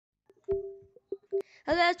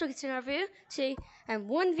Hello guys, welcome to another video. Today I'm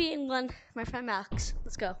 1v1 my friend Max.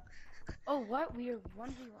 Let's go. Oh, what? We are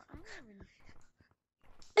 1v1?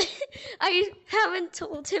 I haven't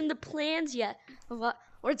told him the plans yet of what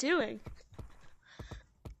we're doing.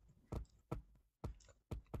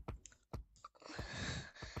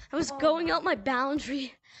 I was going out my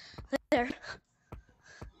boundary there.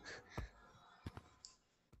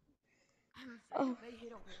 I'm afraid Oh. if I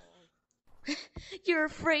hit a wall. You're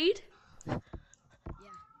afraid? Yeah.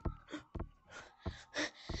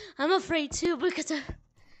 I'm afraid too because I'm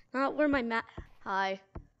not where my mat. Hi.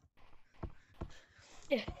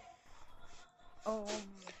 Yeah. Oh.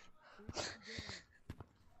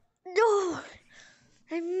 No!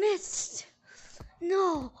 I missed.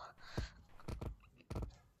 No.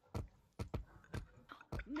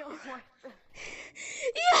 No.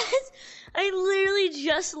 Yes! I literally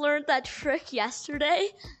just learned that trick yesterday,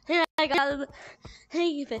 and I got out of the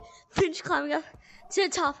hang of it. Finish climbing up to the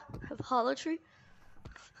top of Hollow Tree.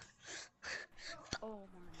 Oh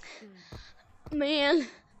my god. Man.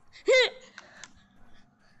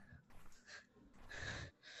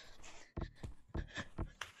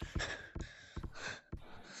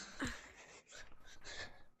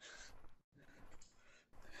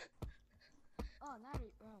 Oh, not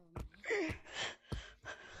it. Oh,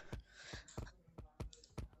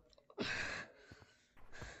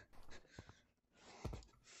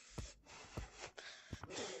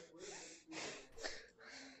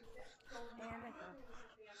 man.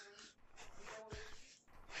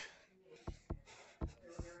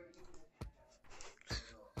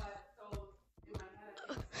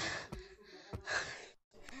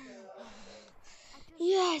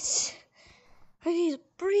 Yes. I need a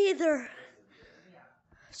breather.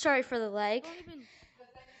 Sorry for the lag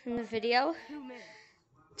in the video. 2 minutes.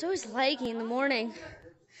 It's always laggy in the morning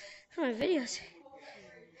for my videos.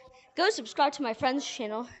 Go subscribe to my friend's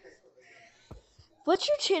channel. What's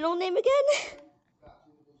your channel name again?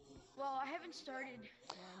 Well, I haven't started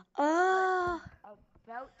about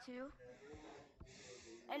to.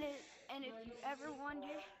 And if you ever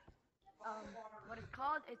wonder what it's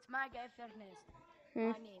called, it's My Guy Fernest. My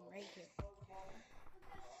name right here.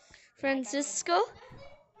 Francisco?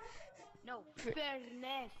 No,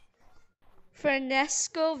 Fernest.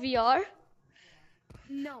 Franesco VR?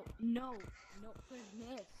 No,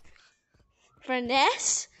 Fernest.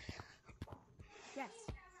 Fernes? Yes,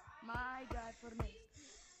 My Guy Fernest.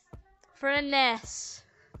 Frenes.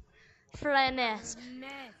 Frenes. Fernest.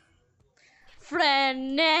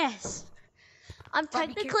 Frenes. I'm But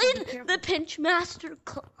be technically careful, be careful. the pinch master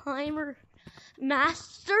climber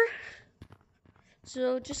master.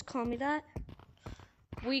 So just call me that.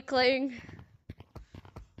 Weakling.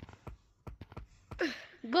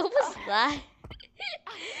 What was that?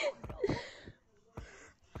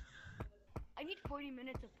 I need 40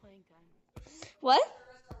 minutes of playing time. What?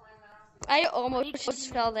 I almost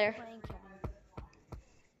just fell there. Playing time.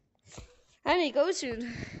 I need to go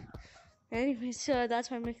soon. Anyway, so that's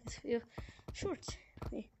why I'm making this video short.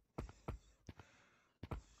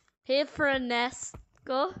 Hey,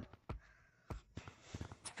 Franesco.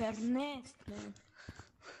 Fernest, man.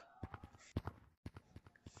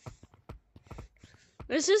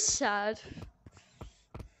 This is sad.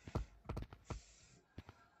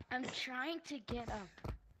 I'm trying to get up.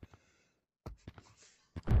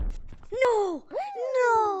 No!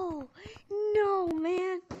 No! No,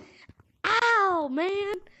 man. Ow,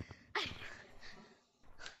 man.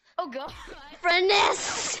 Oh god.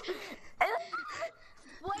 Frenes!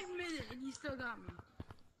 1 minute and you still got me.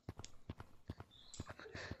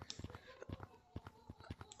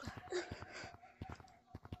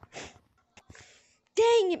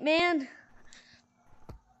 Dang it, man.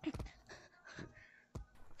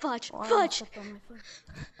 Fudge, fudge.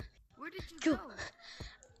 Where did you go?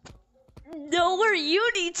 Know where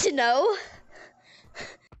you need to know.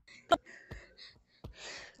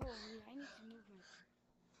 Oh, I need to move my...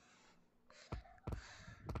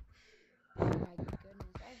 Oh my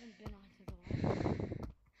goodness, I haven't been onto the live.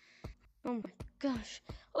 Oh my gosh.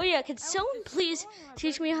 Oh yeah, can someone please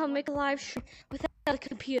teach me how to make a live stream without a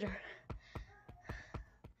computer?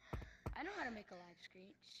 I know how to make a live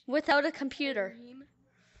screen. Without a computer.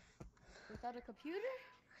 Without a computer?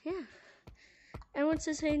 Yeah. Everyone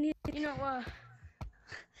says I need You know,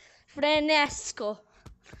 Frenesco.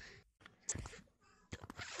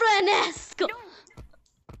 Frenesco. No.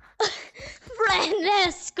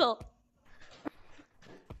 Frenesco.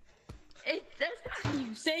 That's not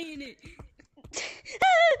you saying it.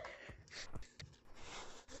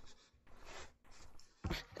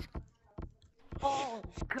 Oh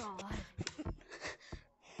god.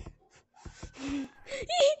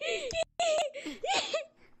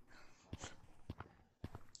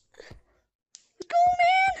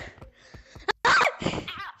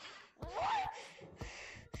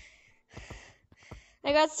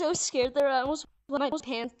 got so scared there I almost wet my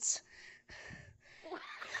pants.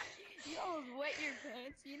 You almost wet your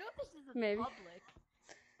pants. You know this is Maybe. public.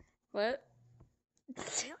 What?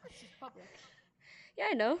 You know this is public. Yeah,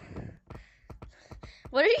 I know.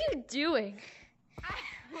 What are you doing? I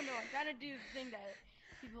don't know. I'm trying to do the thing that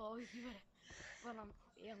people always do when I'm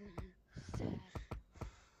feeling sad.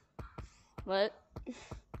 What?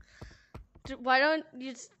 Why don't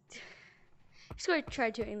you just go try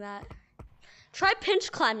doing that? Try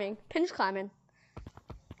pinch climbing. Pinch climbing.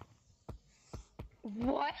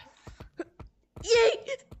 What? Yay!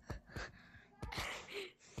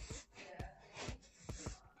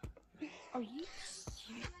 Are you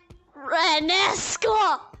serious?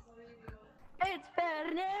 Renesco! It's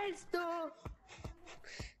Ernesto!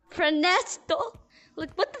 Ernesto?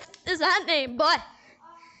 Like, what the is that name, boy?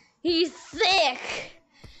 He's thick.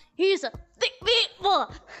 He's a thick meat boy.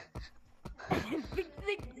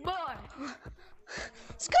 Big boy!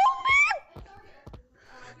 Let's go, man!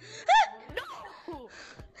 No!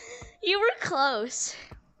 You were close.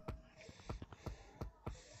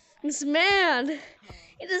 This man,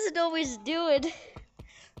 he doesn't always do it.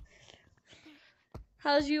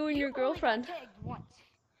 How's you and your girlfriend? Only got tagged once.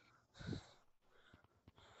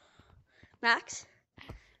 Max?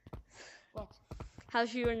 What?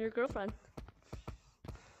 How's you and your girlfriend?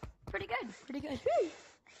 Pretty good. Pretty good.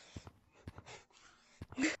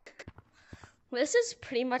 This is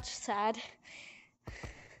pretty much sad.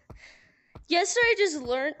 Yesterday I just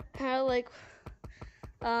learned how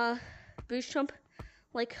to boost jump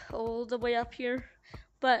all the way up here.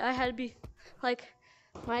 But I had to be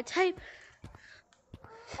my type.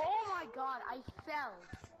 Oh my god, I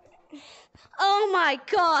fell. Oh my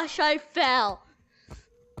gosh, I fell.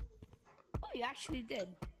 Oh, you actually did.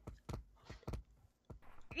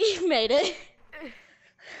 You made it.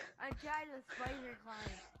 I tried to spider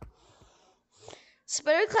climb.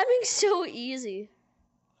 Spider climbing's so easy.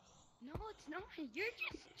 No, it's not. You're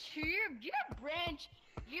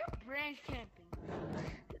branch camping.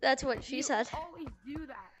 That's what she said. You always do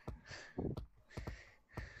that.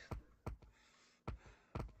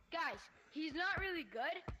 Guys, he's not really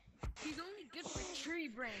good. He's only good for tree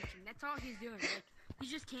branching. That's all he's doing. He's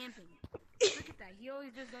just camping. Look at that. He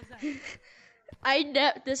always just does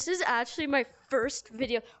that. This is actually my first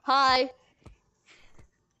video. Hi.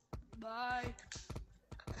 Bye.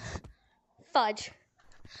 Fudge.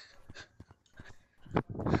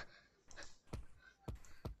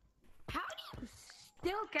 How do you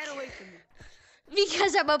still get away from me?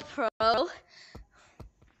 Because I'm a pro.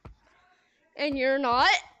 And you're not.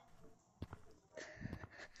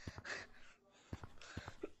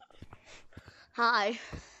 Hi.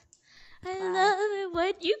 I love it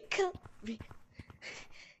when you call me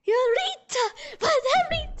Eureka,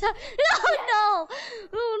 Rita. No.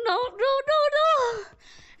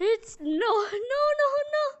 It's no.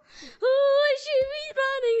 Oh, I should be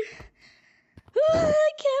running. Oh,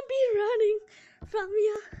 I can't be running from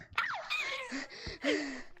you.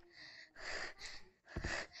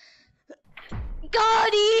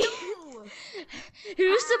 Gotti!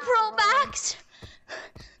 Who's the pro, Max?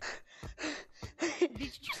 Did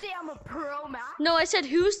you say I'm a pro, Max? No, I said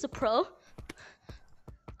who's the pro?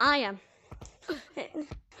 I am.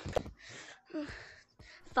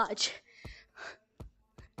 Fudge.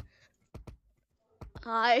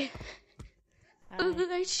 I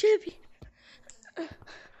should be Where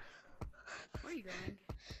are you going?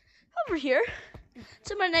 over here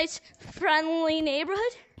to my nice friendly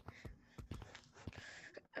neighborhood.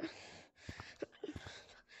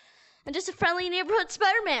 I'm just a friendly neighborhood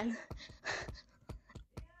Spider-Man.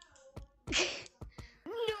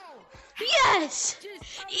 No! Yes!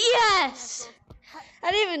 Yes!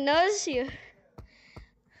 I didn't even notice you.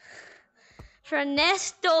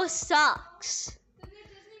 Ernesto sucks.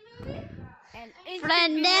 And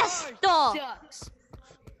Ernesto! sucks.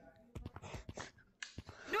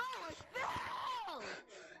 No, I fell!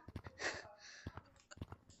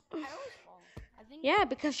 I always fall. I think Yeah,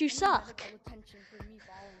 because you suck. medical attention for me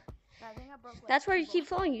falling. I think I broke That's why you keep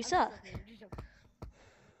falling. You suck.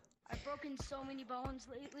 I've broken so many bones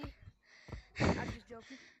lately. I'm just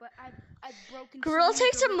joking, but I've broken. Gorilla so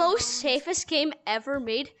many Tag's the gorilla most bones. safest game ever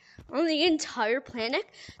made on the entire planet.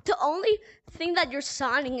 The only thing that you're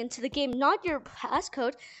signing into the game, not your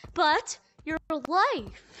passcode, but your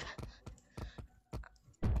life.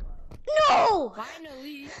 No!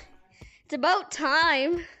 Finally. It's about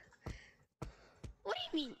time. What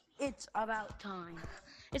do you mean? It's about time.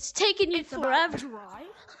 It's taken you It's forever. about drive.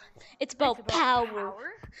 It's about It's about power.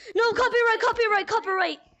 No,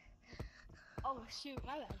 copyright. Oh shoot,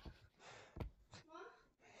 my bad.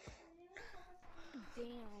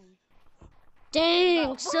 Damn.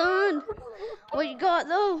 Dang, son. What you got,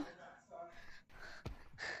 though?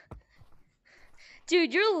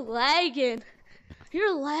 Dude, you're lagging.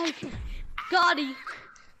 You're lagging. Gotti.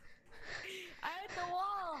 I hit the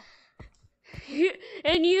wall.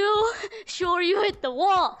 And you? Sure, you hit the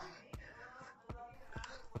wall.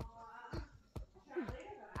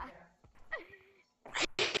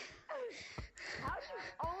 How do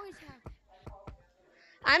you always have...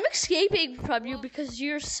 I'm escaping from you because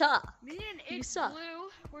you suck. Me and You It's suck. Blue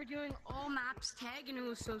were doing all maps tag and it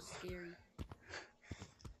was so scary.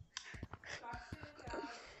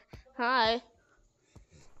 Hi.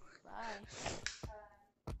 Bye.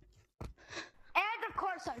 And of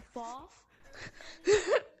course I fall.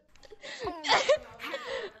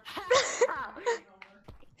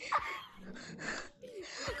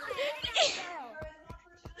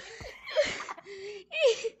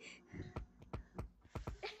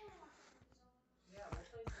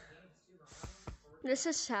 This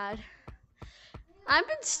is sad. I've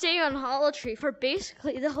been staying on Hollow Tree for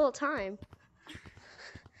basically the whole time.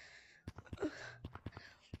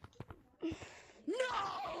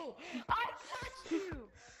 No! I touched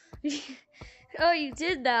you! Oh, you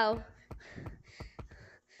did now.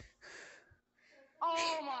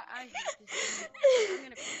 Oh my, I hate this game. I'm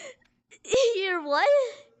gonna You're what?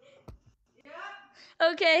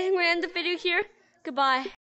 Okay, I'm gonna end the video here. Goodbye.